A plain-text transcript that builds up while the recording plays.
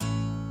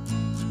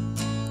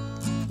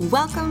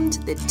Welcome to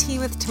the Tea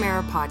with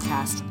Tamara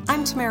podcast.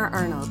 I'm Tamara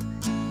Arnold,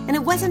 and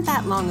it wasn't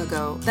that long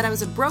ago that I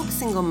was a broke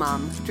single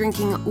mom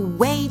drinking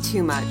way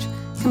too much,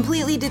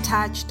 completely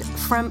detached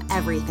from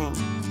everything.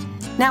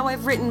 Now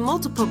I've written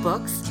multiple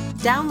books,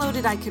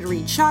 downloaded I Could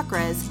Read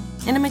Chakras,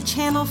 and I'm a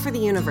channel for the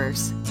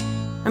universe.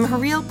 I'm a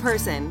real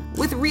person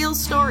with real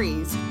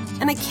stories,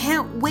 and I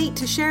can't wait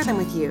to share them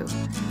with you.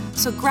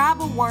 So grab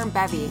a warm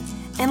bevy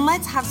and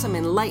let's have some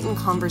enlightened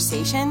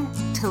conversation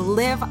to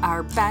live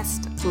our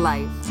best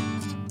life.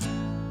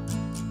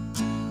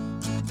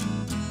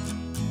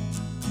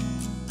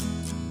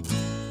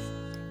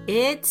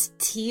 It's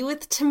Tea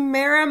with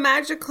Tamara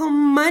Magical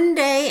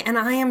Monday, and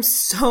I am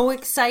so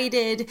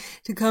excited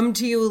to come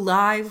to you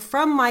live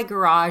from my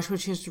garage,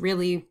 which is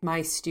really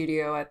my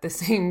studio at the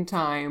same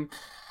time.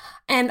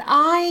 And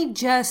I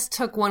just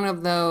took one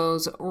of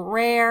those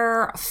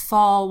rare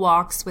fall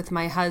walks with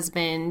my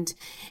husband,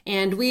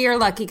 and we are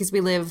lucky because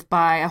we live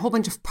by a whole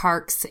bunch of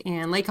parks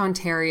and Lake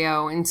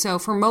Ontario. And so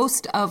for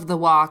most of the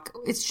walk,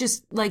 it's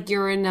just like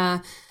you're in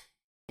a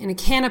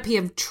canopy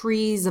of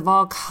trees of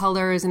all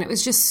colors, and it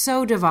was just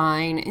so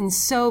divine and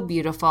so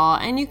beautiful.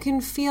 And you can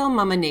feel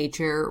Mama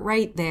Nature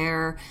right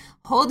there,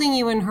 holding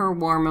you in her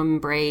warm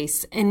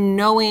embrace and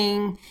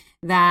knowing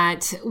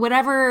that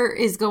whatever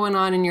is going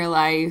on in your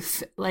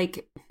life,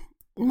 like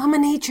Mama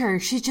Nature,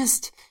 she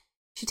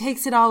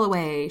takes it all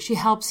away. She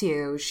helps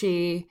you.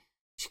 She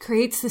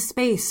creates the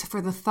space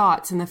for the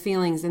thoughts and the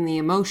feelings and the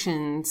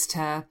emotions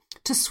to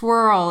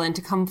swirl and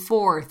to come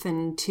forth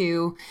and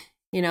to,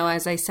 you know,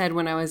 as I said,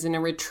 when I was in a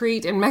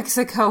retreat in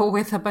Mexico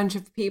with a bunch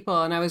of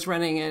people and I was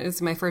running it,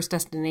 it's my first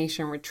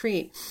destination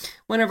retreat.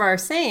 One of our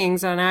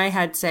sayings, and I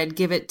had said,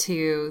 give it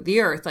to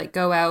the earth, like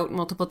go out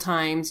multiple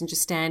times and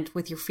just stand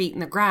with your feet in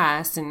the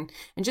grass and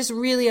just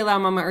really allow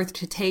Mama Earth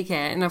to take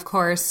it. And of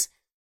course,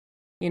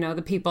 you know,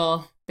 the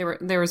people,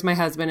 there was my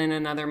husband and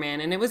another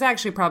man. And it was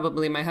actually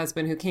probably my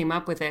husband who came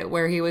up with it,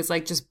 where he was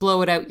like, just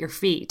blow it out your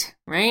feet,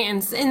 right?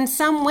 And in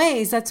some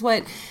ways, that's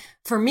what,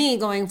 for me,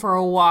 going for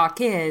a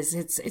walk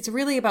it's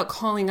really about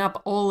calling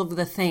up all of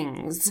the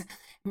things,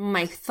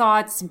 my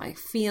thoughts, my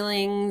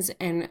feelings,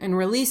 and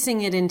releasing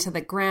it into the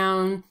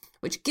ground,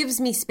 which gives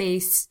me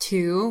space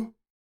to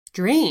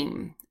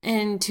dream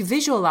and to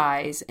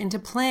visualize and to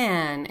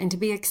plan and to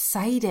be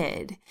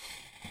excited.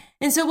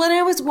 And so when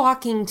I was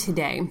walking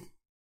today,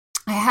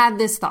 I had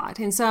this thought.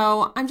 And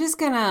so I'm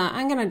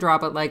gonna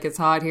drop it like it's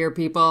hot here,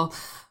 people.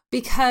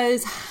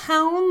 Because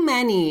how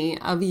many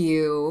of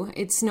you,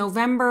 it's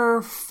November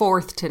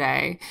 4th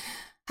today,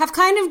 have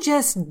kind of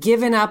just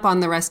given up on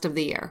the rest of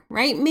the year,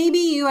 right? Maybe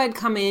you had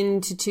come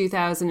into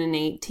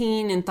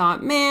 2018 and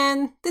thought,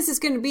 man, this is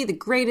going to be the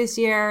greatest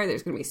year.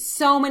 There's going to be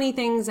so many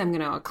things I'm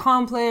going to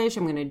accomplish,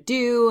 I'm going to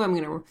do, I'm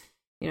going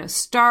to,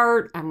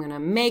 start, I'm going to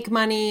make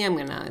money, I'm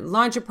going to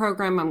launch a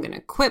program, I'm going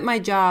to quit my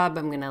job,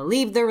 I'm going to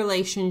leave the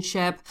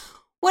relationship,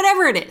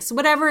 whatever it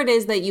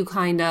is that you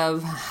kind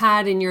of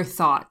had in your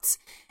thoughts.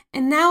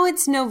 And now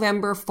it's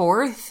November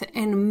 4th,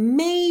 and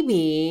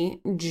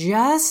maybe,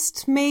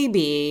 just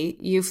maybe,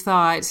 you've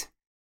thought,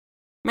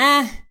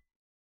 meh,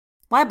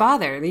 why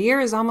bother? The year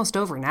is almost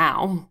over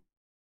now.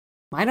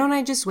 Why don't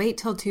I just wait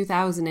till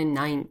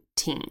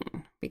 2019?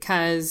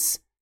 Because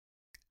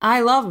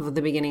I love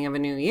the beginning of a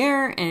new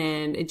year,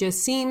 and it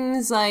just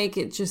seems like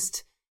it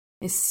just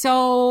is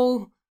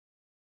so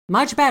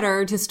much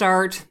better to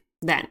start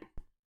then.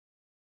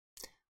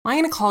 I'm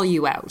going to call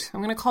you out.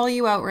 I'm going to call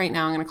you out right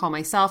now. I'm going to call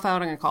myself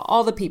out. I'm going to call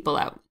all the people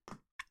out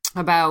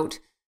about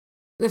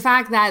the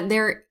fact that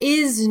there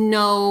is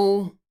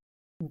no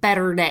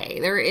better day.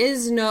 There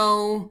is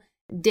no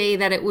day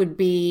that it would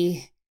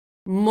be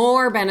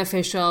more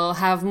beneficial,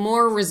 have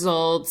more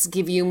results,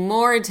 give you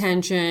more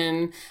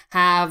attention,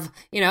 have,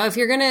 if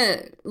you're going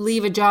to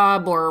leave a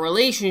job or a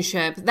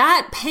relationship,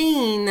 that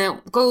pain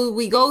that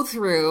we go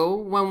through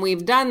when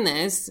we've done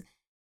this,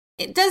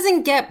 it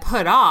doesn't get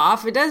put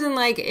off. It doesn't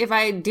like if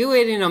I do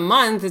it in a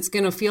month, it's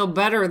going to feel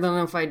better than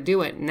if I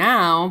do it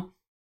now.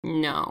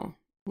 No.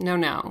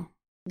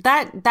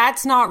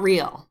 That's not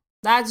real.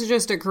 That's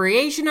just a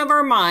creation of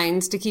our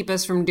minds to keep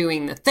us from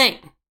doing the thing,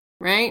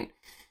 right?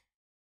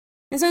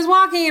 And so I was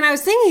walking and I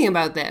was thinking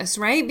about this,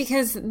 right?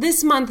 Because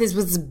this month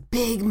was a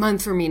big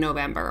month for me,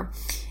 November.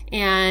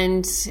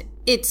 And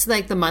it's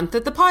like the month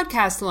that the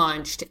podcast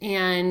launched,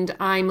 and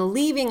I'm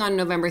leaving on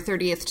November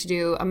 30th to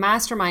do a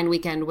mastermind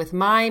weekend with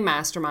my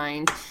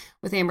mastermind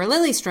with Amber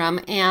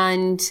Lillystrom.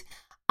 And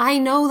I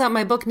know that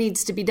my book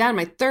needs to be done.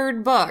 My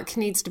third book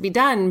needs to be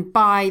done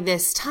by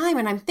this time.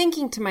 And I'm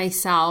thinking to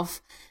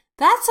myself,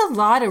 that's a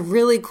lot of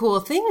really cool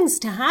things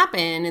to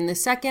happen in the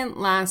second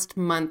last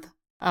month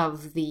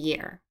of the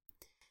year.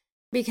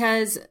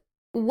 Because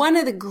one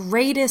of the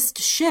greatest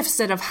shifts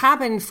that have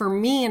happened for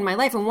me in my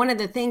life, and one of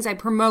the things I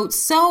promote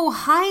so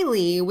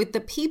highly with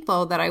the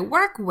people that I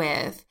work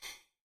with,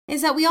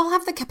 is that we all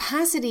have the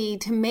capacity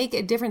to make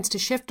a difference, to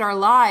shift our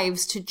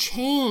lives, to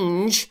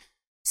change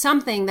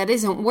something that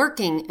isn't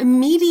working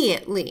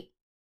immediately.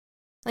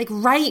 Like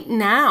right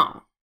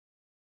now.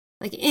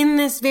 Like in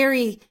this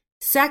very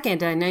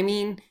second. And I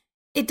mean,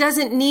 it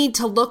doesn't need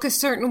to look a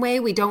certain way.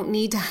 We don't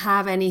need to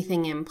have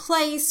anything in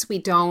place. We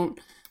don't,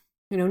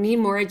 need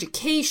more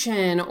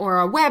education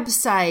or a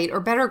website or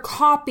better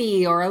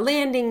copy or a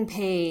landing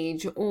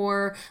page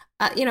or,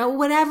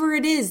 whatever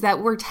it is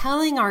that we're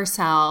telling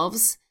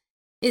ourselves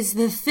is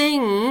the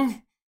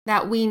thing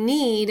that we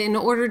need in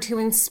order to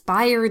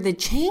inspire the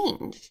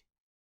change.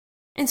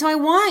 And so I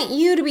want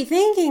you to be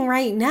thinking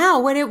right now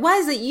what it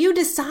was that you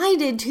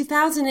decided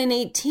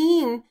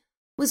 2018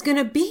 was going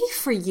to be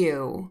for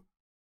you.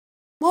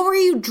 What were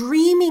you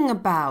dreaming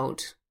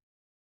about?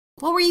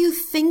 What were you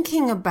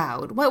thinking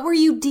about? What were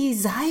you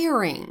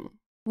desiring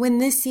when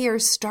this year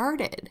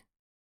started?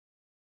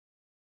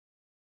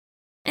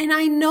 And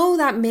I know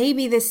that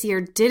maybe this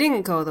year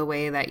didn't go the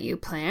way that you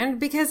planned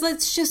because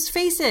let's just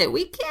face it,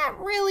 we can't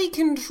really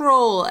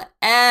control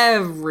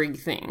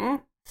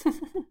everything.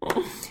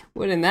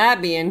 Wouldn't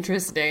that be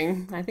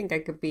interesting? I think I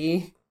could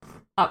be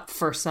up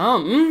for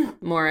some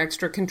more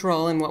extra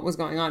control in what was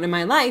going on in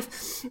my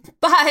life.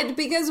 But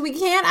because we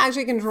can't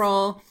actually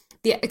control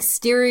the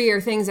exterior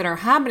things that are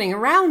happening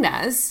around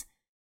us,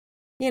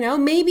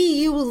 maybe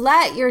you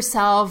let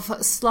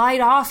yourself slide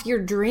off your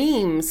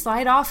dreams,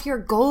 slide off your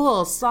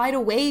goals, slide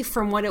away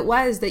from what it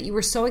was that you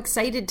were so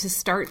excited to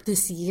start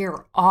this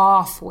year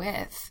off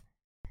with.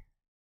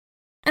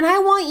 And I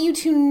want you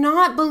to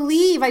not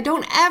believe, I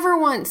don't ever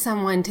want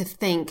someone to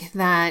think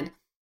that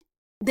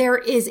there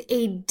is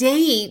a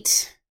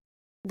date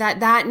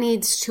that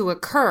needs to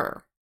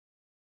occur.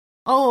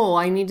 Oh,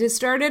 I need to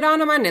start it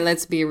on a Monday.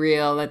 Let's be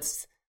real.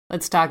 Let's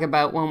talk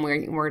about when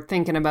we're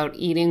thinking about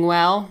eating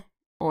well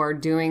or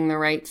doing the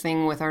right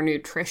thing with our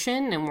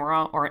nutrition and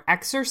or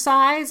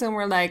exercise. And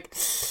we're like,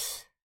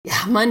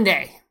 yeah,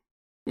 Monday.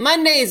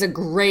 Monday is a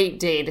great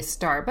day to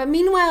start. But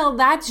meanwhile,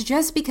 that's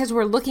just because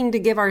we're looking to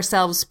give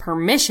ourselves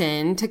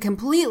permission to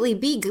completely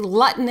be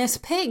gluttonous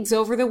pigs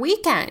over the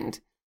weekend.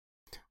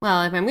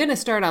 Well, if I'm going to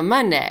start on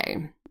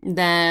Monday,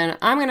 then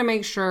I'm going to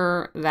make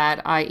sure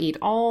that I eat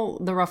all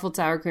the ruffled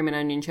sour cream and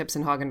onion chips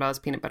and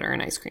Haagen-Dazs peanut butter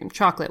and ice cream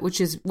chocolate,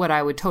 which is what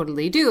I would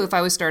totally do if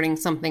I was starting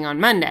something on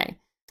Monday,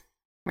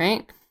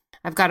 right?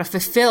 I've got to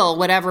fulfill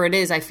whatever it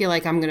is I feel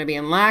like I'm going to be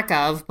in lack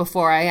of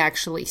before I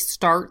actually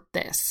start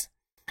this.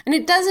 And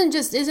it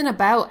isn't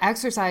about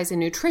exercise and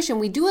nutrition.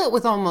 We do it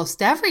with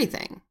almost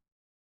everything,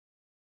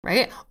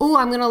 right? Oh,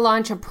 I'm going to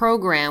launch a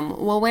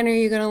program. Well, when are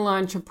you going to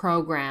launch a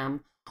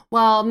program?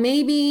 Well,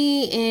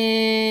 maybe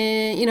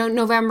in,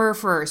 November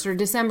 1st or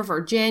December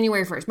 1st,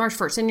 January 1st, March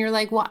 1st. And you're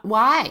like,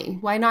 why?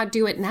 Why not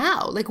do it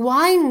now? Like,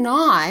 why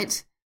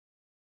not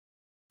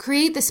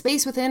create the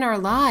space within our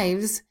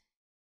lives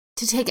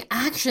to take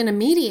action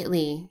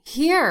immediately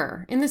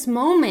here in this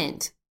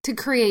moment to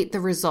create the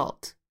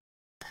result?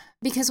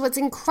 Because what's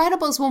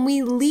incredible is when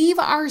we leave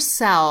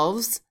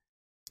ourselves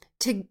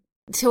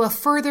to a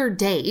further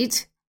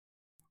date,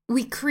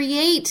 we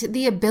create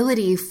the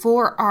ability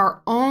for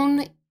our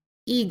own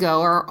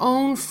ego, our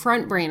own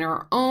front brain,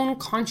 our own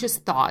conscious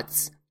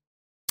thoughts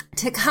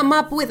to come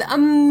up with a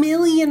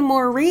million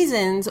more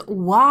reasons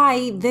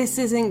why this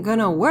isn't going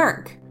to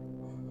work.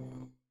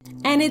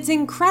 And it's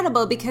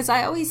incredible because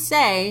I always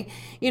say,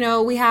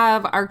 we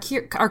have our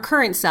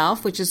current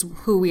self, which is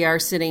who we are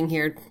sitting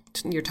here.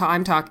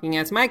 I'm talking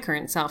as my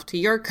current self to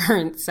your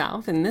current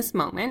self in this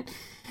moment.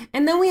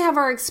 And then we have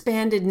our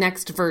expanded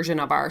next version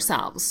of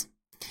ourselves.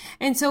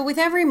 And so with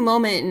every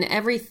moment and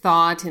every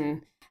thought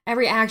and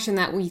every action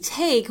that we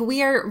take,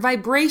 we are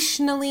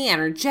vibrationally,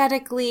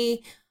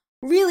 energetically,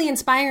 really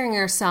inspiring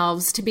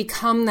ourselves to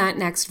become that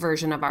next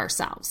version of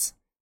ourselves,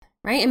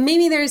 right? And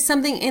maybe there's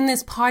something in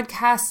this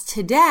podcast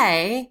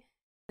today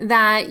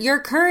that your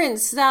current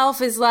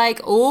self is like,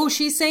 oh,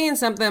 she's saying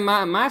something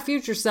my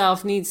future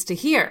self needs to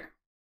hear.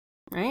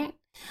 Right?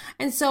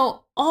 And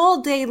so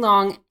all day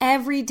long,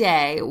 every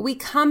day, we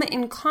come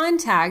in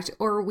contact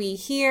or we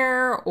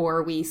hear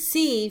or we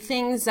see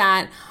things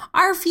that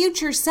our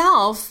future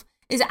self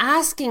is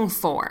asking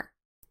for.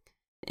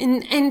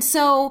 And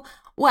so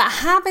what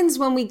happens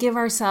when we give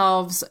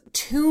ourselves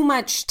too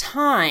much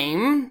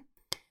time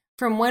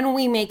from when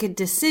we make a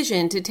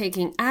decision to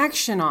taking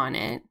action on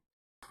it,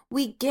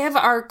 we give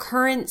our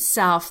current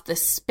self the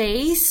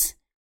space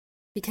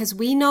because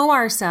we know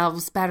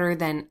ourselves better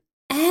than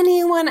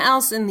anyone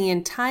else in the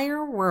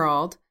entire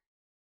world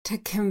to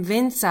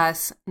convince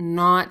us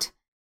not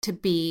to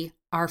be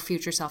our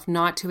future self,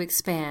 not to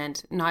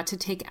expand, not to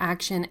take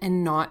action,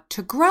 and not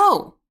to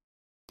grow.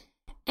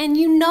 And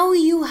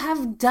you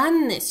have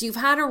done this. You've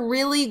had a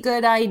really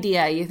good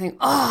idea. You think,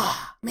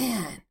 oh,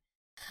 man,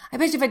 I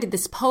bet if I did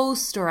this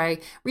post or I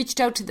reached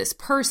out to this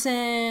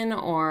person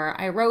or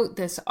I wrote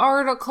this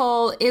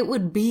article, it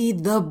would be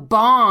the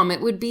bomb.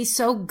 It would be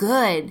so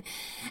good.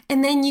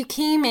 And then you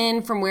came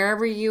in from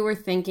wherever you were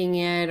thinking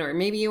it, or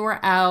maybe you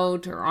were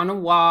out or on a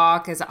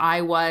walk as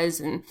I was,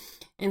 and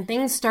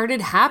things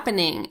started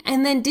happening.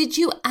 And then did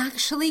you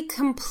actually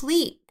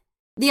complete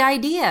the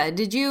idea?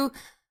 Did you,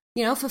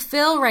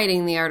 fulfill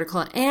writing the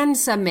article and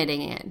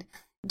submitting it?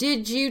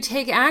 Did you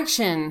take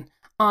action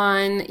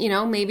on,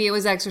 maybe it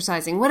was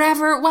exercising,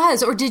 whatever it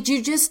was, or did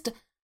you just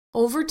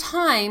over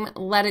time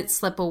let it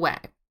slip away?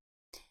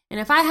 And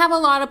if I have a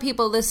lot of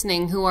people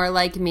listening who are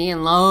like me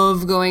and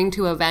love going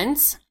to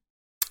events,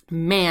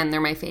 man,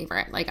 they're my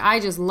favorite. Like, I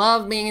just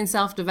love being in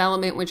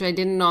self-development, which I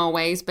didn't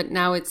always, but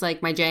now it's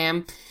like my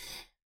jam,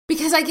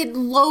 because I get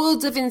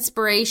loads of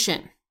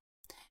inspiration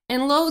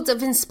and loads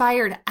of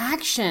inspired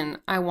action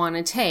I want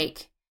to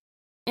take.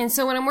 And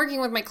so when I'm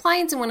working with my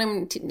clients and when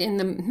I'm in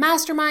the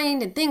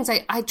mastermind and things,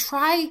 I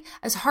try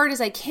as hard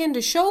as I can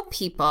to show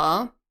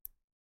people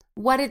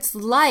what it's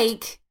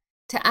like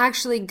to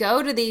actually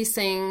go to these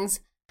things,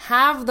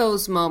 have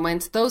those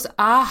moments, those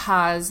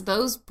ahas,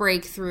 those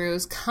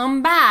breakthroughs,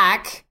 come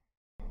back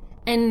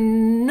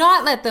and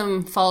not let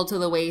them fall to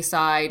the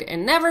wayside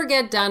and never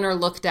get done or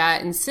looked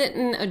at and sit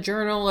in a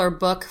journal or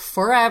book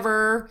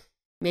forever.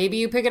 Maybe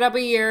you pick it up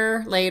a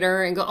year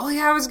later and go, oh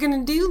yeah, I was going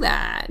to do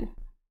that.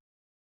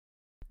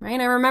 Right?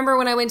 I remember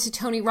when I went to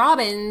Tony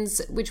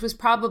Robbins, which was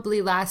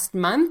probably last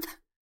month,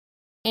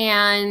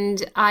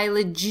 and I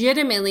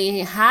legitimately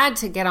had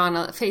to get on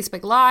a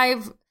Facebook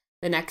Live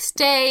the next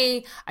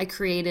day. I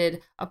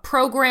created a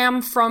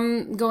program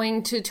from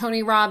going to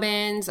Tony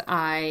Robbins.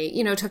 I,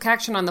 took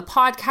action on the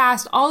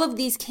podcast. All of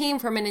these came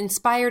from an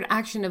inspired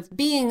action of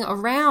being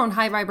around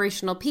high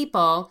vibrational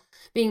people,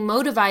 being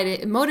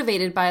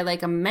motivated by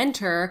like a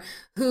mentor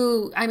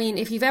who,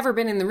 if you've ever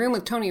been in the room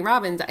with Tony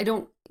Robbins,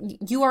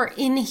 you are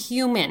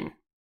inhuman.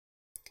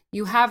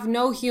 You have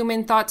no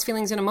human thoughts,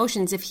 feelings, and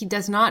emotions if he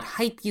does not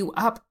hype you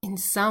up in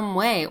some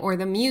way, or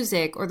the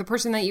music, or the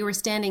person that you were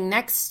standing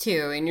next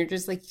to. And you're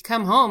just like, you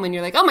come home and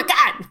you're like, oh my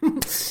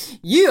God,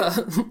 yeah,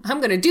 I'm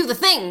going to do the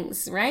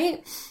things,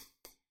 right?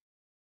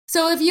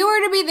 So if you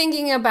were to be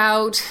thinking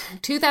about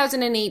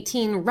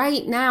 2018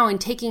 right now and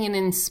taking an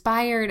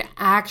inspired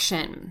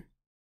action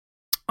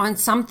on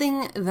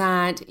something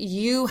that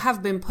you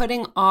have been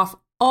putting off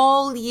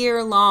all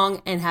year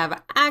long and have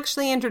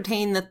actually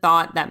entertained the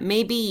thought that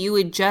maybe you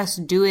would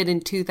just do it in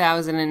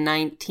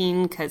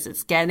 2019 because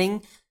it's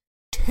getting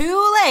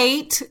too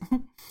late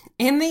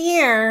in the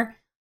year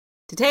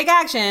to take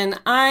action,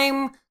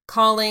 I'm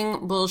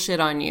calling bullshit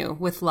on you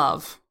with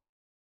love.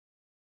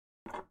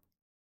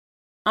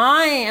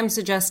 I am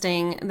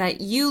suggesting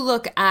that you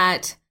look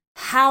at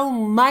how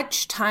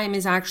much time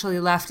is actually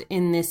left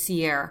in this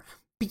year.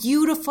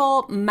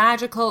 Beautiful,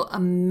 magical,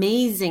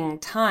 amazing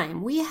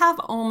time. We have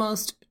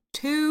almost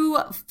 2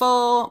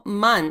 full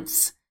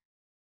months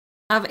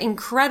of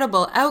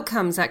incredible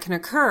outcomes that can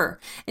occur.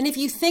 And if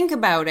you think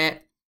about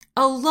it,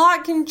 a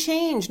lot can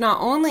change not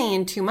only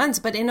in 2 months,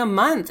 but in a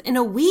month, in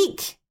a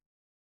week,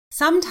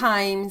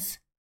 sometimes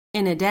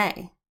in a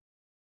day.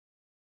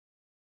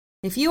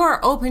 If you are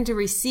open to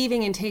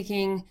receiving and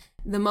taking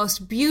the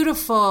most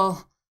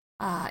beautiful,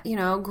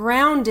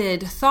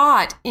 grounded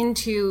thought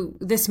into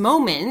this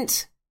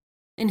moment,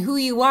 and who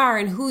you are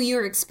and who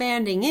you're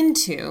expanding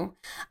into,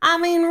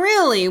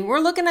 really,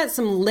 we're looking at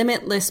some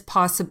limitless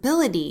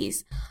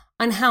possibilities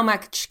on how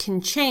much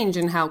can change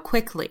and how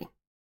quickly.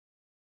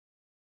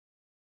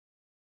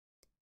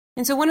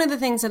 And so one of the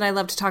things that I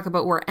love to talk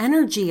about where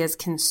energy is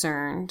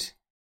concerned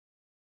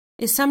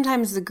is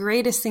sometimes the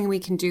greatest thing we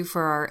can do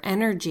for our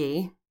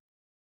energy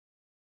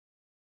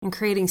and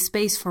creating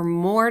space for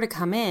more to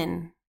come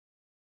in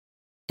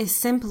is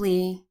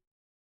simply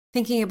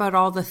thinking about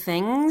all the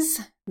things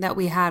that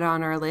we had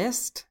on our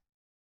list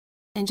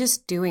and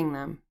just doing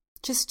them.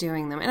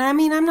 And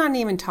I'm not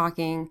even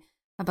talking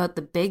about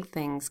the big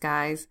things,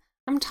 guys.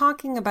 I'm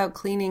talking about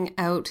cleaning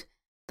out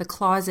the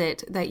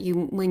closet that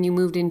when you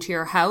moved into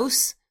your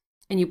house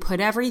and you put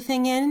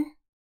everything in.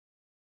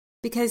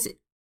 Because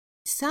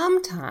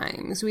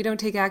sometimes we don't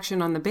take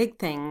action on the big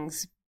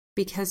things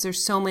because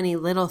there's so many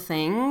little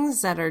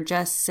things that are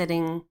just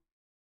sitting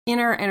in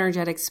our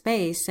energetic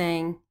space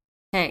saying,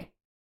 hey,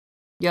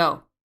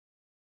 yo,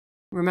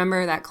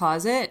 remember that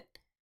closet?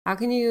 How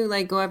can you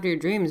go after your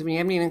dreams when you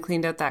haven't even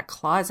cleaned out that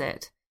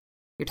closet?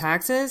 Your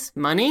taxes?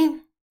 Money?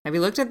 Have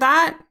you looked at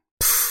that?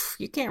 Pfft,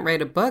 you can't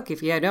write a book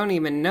if you don't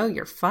even know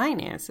your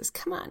finances.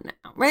 Come on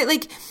now,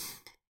 right?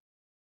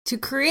 To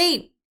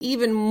create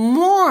even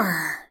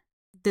more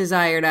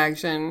desired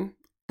action,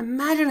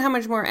 imagine how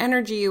much more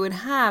energy you would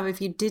have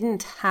if you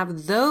didn't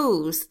have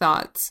those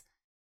thoughts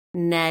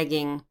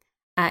nagging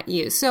at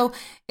you. So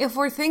if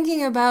we're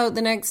thinking about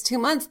the next 2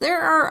 months, there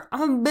are a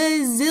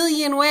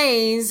bazillion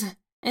ways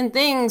and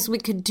things we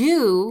could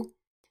do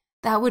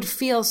that would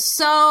feel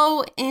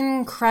so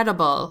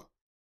incredible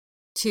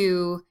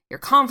to your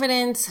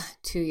confidence,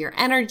 to your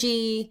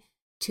energy,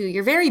 to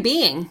your very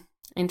being,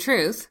 in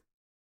truth.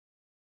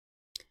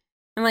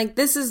 And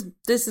this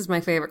is my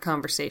favorite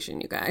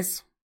conversation, you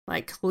guys.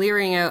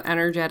 Clearing out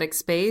energetic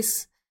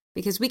space,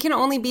 because we can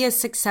only be as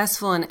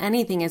successful in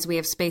anything as we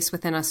have space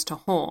within us to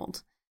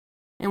hold.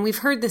 And we've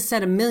heard this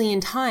said a million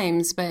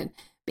times, but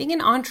being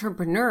an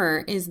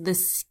entrepreneur is the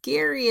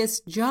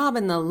scariest job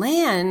in the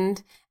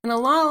land. And a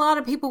lot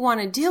of people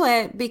want to do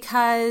it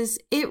because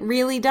it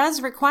really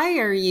does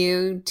require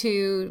you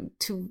to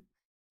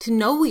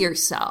know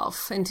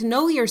yourself. And to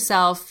know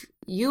yourself,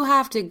 you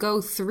have to go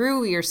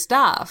through your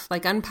stuff,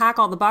 unpack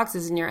all the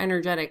boxes in your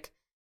energetic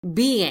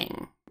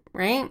being,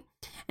 right?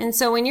 And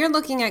so when you're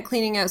looking at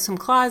cleaning out some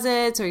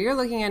closets, or you're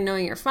looking at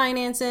knowing your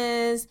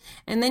finances,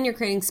 and then you're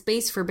creating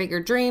space for bigger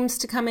dreams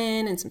to come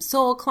in and some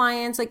soul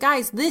clients, like,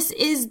 guys, this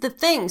is the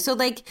thing. So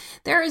like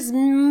there are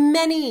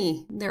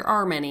many,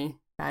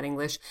 bad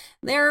English,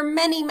 there are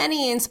many,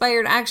 many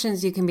inspired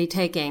actions you can be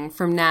taking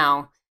from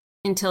now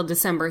until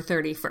December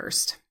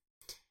 31st.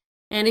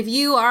 And if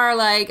you are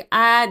like,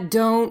 I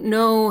don't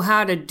know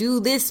how to do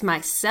this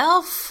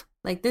myself,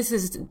 like this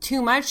is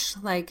too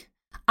much, like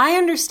I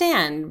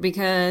understand,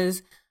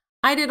 because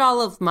I did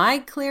all of my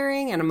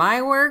clearing and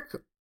my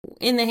work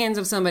in the hands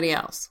of somebody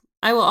else.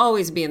 I will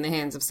always be in the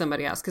hands of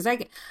somebody else, because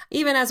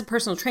even as a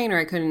personal trainer,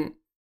 I couldn't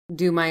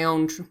do my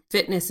own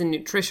fitness and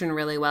nutrition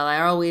really well.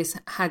 I always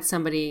had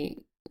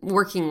somebody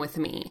working with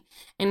me.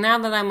 And now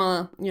that I'm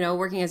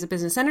working as a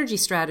business energy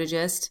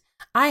strategist,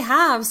 I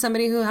have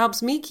somebody who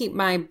helps me keep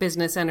my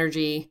business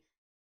energy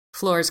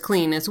floors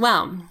clean as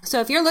well.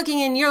 So if you're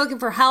looking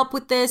for help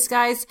with this,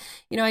 guys,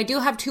 I do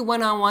have 2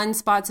 one-on-one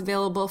spots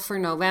available for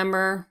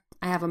November.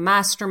 I have a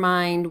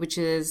mastermind, which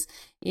is,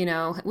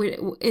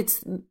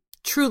 it's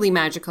truly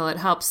magical. It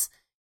helps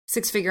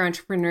 6-figure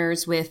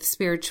entrepreneurs with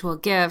spiritual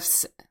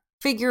gifts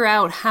figure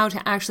out how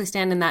to actually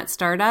stand in that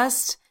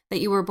stardust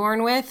that you were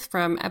born with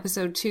from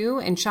episode 2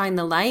 and shine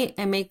the light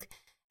and make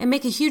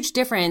a huge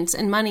difference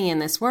in money in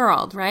this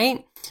world,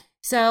 right?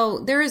 So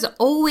there is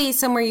always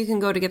somewhere you can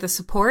go to get the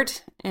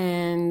support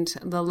and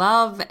the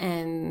love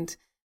and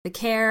the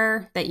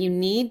care that you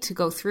need to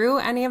go through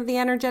any of the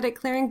energetic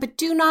clearing, but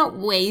do not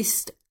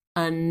waste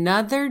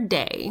another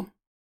day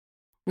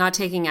not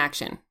taking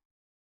action.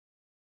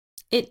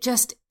 It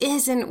just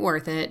isn't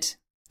worth it.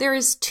 There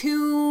is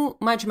too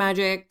much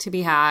magic to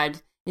be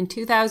had in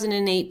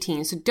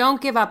 2018, so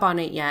don't give up on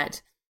it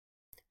yet.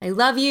 I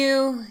love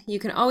you. You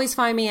can always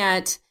find me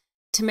at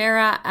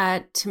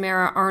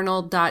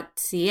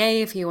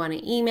tamara@tamaraarnold.ca if you want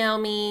to email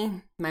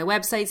me. My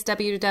website's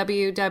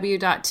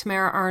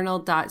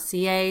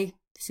www.tamaraarnold.ca.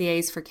 CA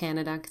is for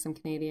Canada because I'm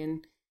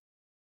Canadian.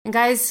 And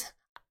guys,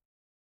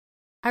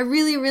 I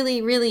really,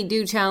 really, really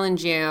do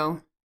challenge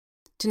you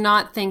to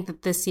not think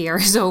that this year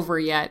is over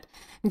yet,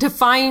 and to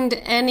find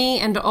any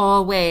and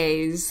all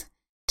ways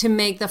to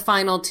make the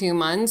final 2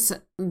 months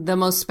the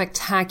most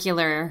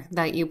spectacular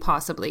that you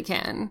possibly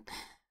can.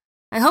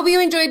 I hope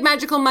you enjoyed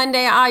Magical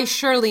Monday. I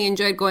surely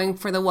enjoyed going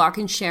for the walk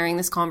and sharing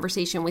this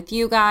conversation with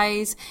you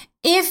guys.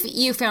 If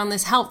you found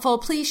this helpful,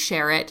 please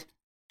share it.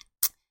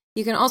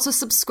 You can also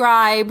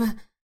subscribe,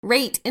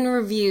 rate, and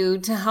review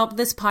to help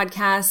this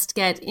podcast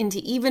get into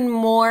even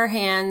more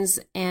hands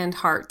and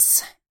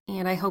hearts.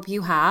 And I hope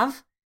you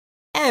have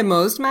a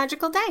most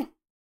magical day.